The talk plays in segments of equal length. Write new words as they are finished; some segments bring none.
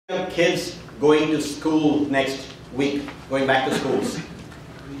Kids going to school next week, going back to schools.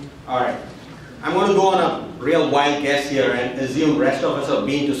 Alright, I'm going to go on a real wild guess here and assume rest of us have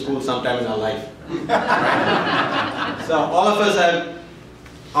been to school sometime in our life. Right? So all of us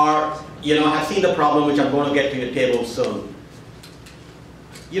have seen the problem, which I'm going to get to your table soon.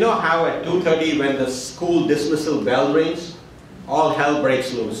 You know how at 2:30 when the school dismissal bell rings, all hell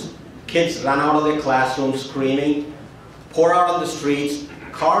breaks loose. Kids run out of their classrooms screaming, pour out on the streets,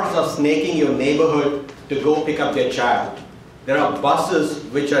 cars are snaking your neighborhood to go pick up their child. There are buses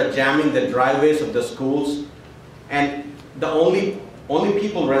which are jamming the driveways of the schools, and the only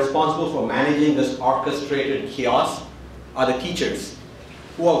people responsible for managing this orchestrated chaos are the teachers,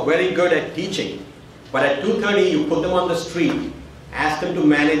 who are very good at teaching. But at 2:30 you put them on the street, ask them to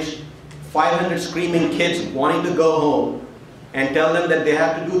manage 500 screaming kids wanting to go home, and tell them that they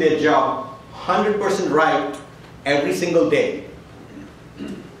have to do their job 100% right every single day.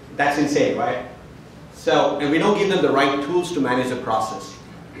 That's insane, right? So, and we don't give them the right tools to manage the process.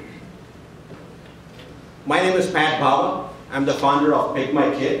 My name is Pat Baba. I'm the founder of Pick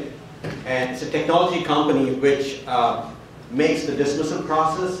My Kid, and it's a technology company which makes the dismissal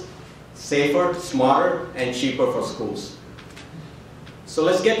process safer, smarter, and cheaper for schools. So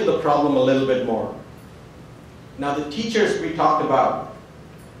let's get to the problem a little bit more. Now the teachers we talked about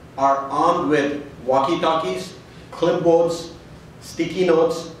are armed with walkie-talkies, clipboards, sticky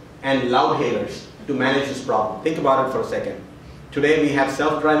notes, and loudhailers to manage this problem. Think about it for a second. Today we have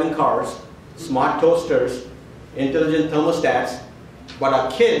self-driving cars, smart toasters, intelligent thermostats, but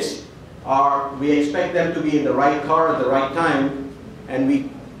our kids we expect them to be in the right car at the right time, and we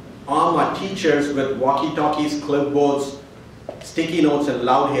arm our teachers with walkie-talkies, clipboards, sticky notes, and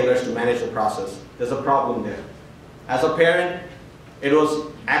loudhailers to manage the process. There's a problem there. As a parent, it was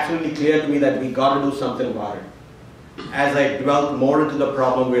absolutely clear to me that we got to do something about it. As I dwelled more into the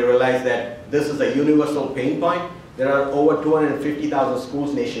problem, we realized that this is a universal pain point. There are over 250,000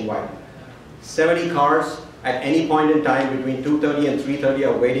 schools nationwide. 70 cars at any point in time between 2:30 and 3:30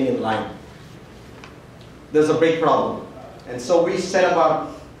 are waiting in line. There's a big problem. And so we set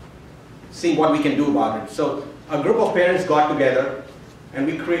about seeing what we can do about it. So a group of parents got together and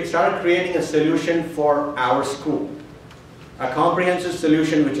we started creating a solution for our school. A comprehensive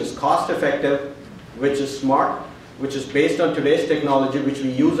solution which is cost effective, which is smart, which is based on today's technology, which we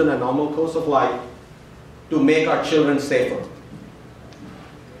use in a normal course of life to make our children safer.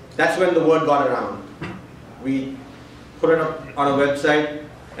 That's when the word got around. We put it up on a website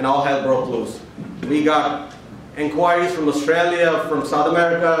and all hell broke loose. We got inquiries from Australia, from South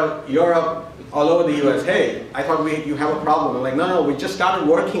America, Europe, all over the US. Hey, I thought you have a problem. I'm like, no, we just started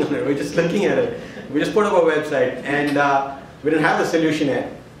working on it. We're just looking at it. We just put up a website, and we didn't have the solution yet.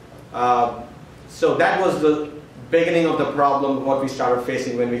 So that was the beginning of the problem, what we started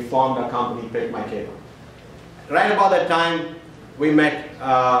facing when we formed our company, Pick My Kid. Right about that time, we met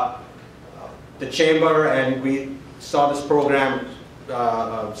the chamber and we saw this program,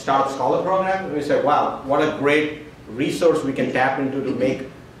 Startup Scholar program, and we said, wow, what a great resource we can tap into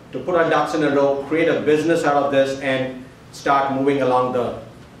to put our ducks in a row, create a business out of this, and start moving along the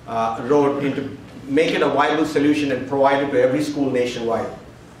road into make it a viable solution and provide it to every school nationwide.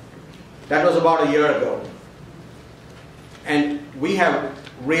 That was about a year ago. And we have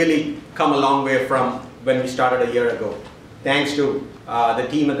really come a long way from when we started a year ago. Thanks to the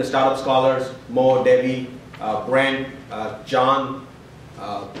team at the Startup Scholars, Mo, Debbie, Brent, John,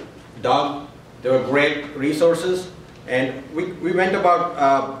 Doug. They were great resources. And we went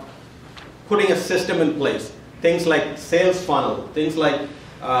about putting a system in place. Things like sales funnel, things like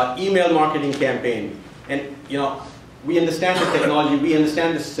email marketing campaign. And we understand the technology, we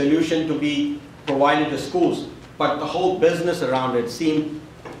understand the solution to be provided to schools, but the whole business around it seemed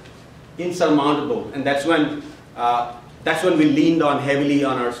insurmountable. And that's when we leaned on heavily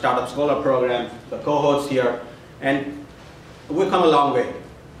on our Startup Scholar program, the cohorts here, and we've come a long way.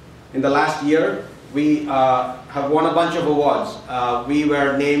 In the last year, we have won a bunch of awards. We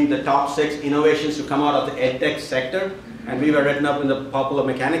were named the top 6 innovations to come out of the EdTech sector, and we were written up in the Popular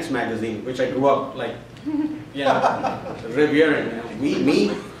Mechanics magazine, which I grew up like, revering.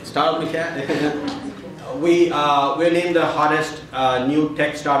 Me, startup mechanics. We were named the hottest new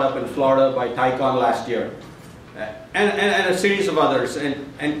tech startup in Florida by Tycon last year, and a series of others.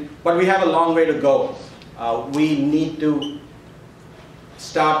 But we have a long way to go. We need to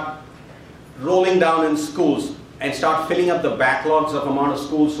start rolling down in schools and start filling up the backlogs of amount of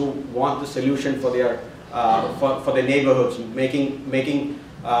schools who want the solution for their neighborhoods, making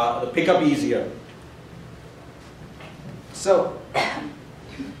the pickup easier. So,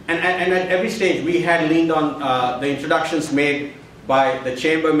 and at every stage we had leaned on the introductions made by the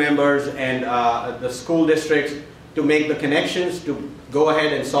chamber members and the school districts to make the connections, to go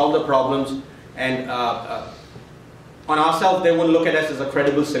ahead and solve the problems. And on ourselves, they wouldn't look at us as a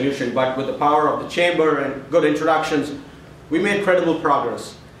credible solution, but with the power of the chamber and good introductions, we made credible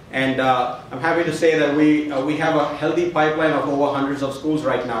progress. And I'm happy to say that we have a healthy pipeline of over hundreds of schools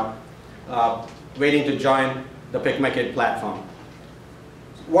right now waiting to join the Pick My Kid platform.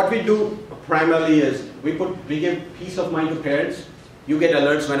 What we do primarily is we give peace of mind to parents. You get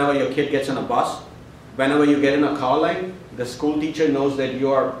alerts whenever your kid gets on a bus. Whenever you get in a car line, the school teacher knows that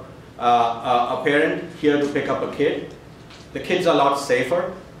you are a parent here to pick up a kid. The kids are a lot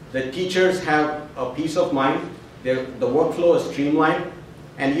safer. The teachers have a peace of mind. The workflow is streamlined.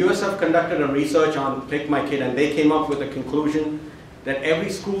 And USF conducted a research on Pick My Kid, and they came up with a conclusion that every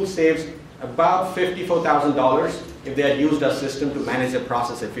school saves about $54,000 if they had used our system to manage the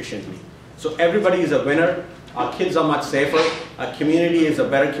process efficiently. So everybody is a winner. Our kids are much safer. Our community is a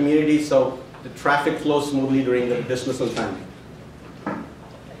better community, so the traffic flows smoothly during the dismissal time.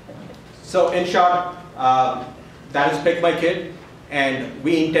 So in short, that is Pick My Kid, and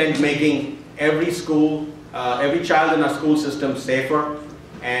we intend making every school, every child in our school system safer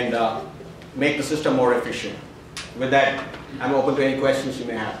and make the system more efficient. With that, I'm open to any questions you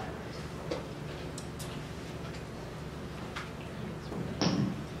may have.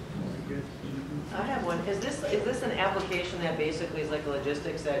 I have one. Is this an application that basically is like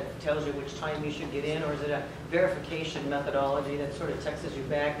logistics that tells you which time you should get in, or is it a verification methodology that sort of texts you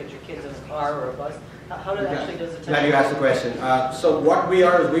back that your kid's in a car or a bus? How actually does it? Glad you asked the question. So what we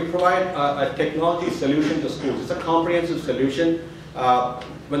are is we provide a technology solution to schools. It's a comprehensive solution.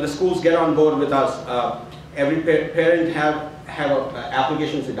 When the schools get on board with us, every parent have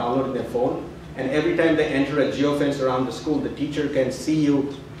applications to download in their phone, and every time they enter a geofence around the school, the teacher can see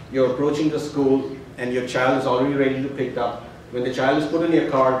you. You're approaching the school and your child is already ready to pick up. When the child is put in your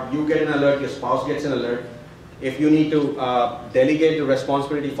car, you get an alert, your spouse gets an alert. If you need to delegate the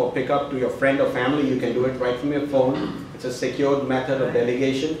responsibility for pickup to your friend or family, you can do it right from your phone. It's a secured method of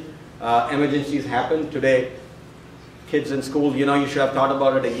delegation. Emergencies happen today. Kids in school, you know, you should have thought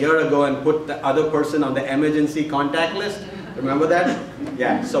about it a year ago and put the other person on the emergency contact list. Remember that?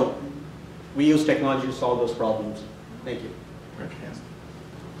 Yeah, so we use technology to solve those problems. Thank you.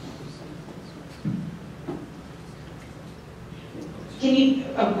 Can you,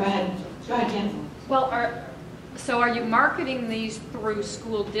 oh, go ahead, Ken. Well, so are you marketing these through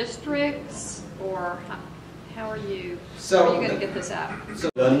school districts, or how are you going to get this out? So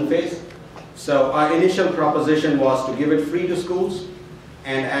learning phase. So our initial proposition was to give it free to schools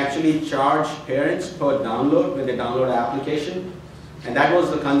and actually charge parents per download when they download the application. And that was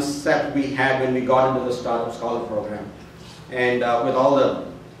the concept we had when we got into the Startup Scholar program. And with all the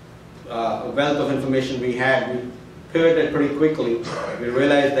wealth of information we had, we pivoted pretty quickly. We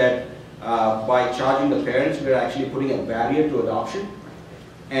realized that by charging the parents, we're actually putting a barrier to adoption.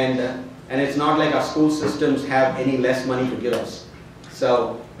 And it's not like our school systems have any less money to give us.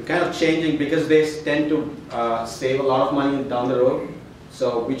 So we're kind of changing because they tend to save a lot of money down the road.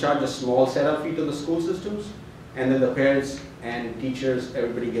 So we charge a small setup fee to the school systems, and then the parents and teachers,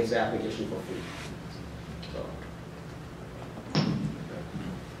 everybody gets the application for free. So.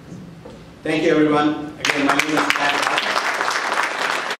 Thank you, everyone. Again, my name is Pat.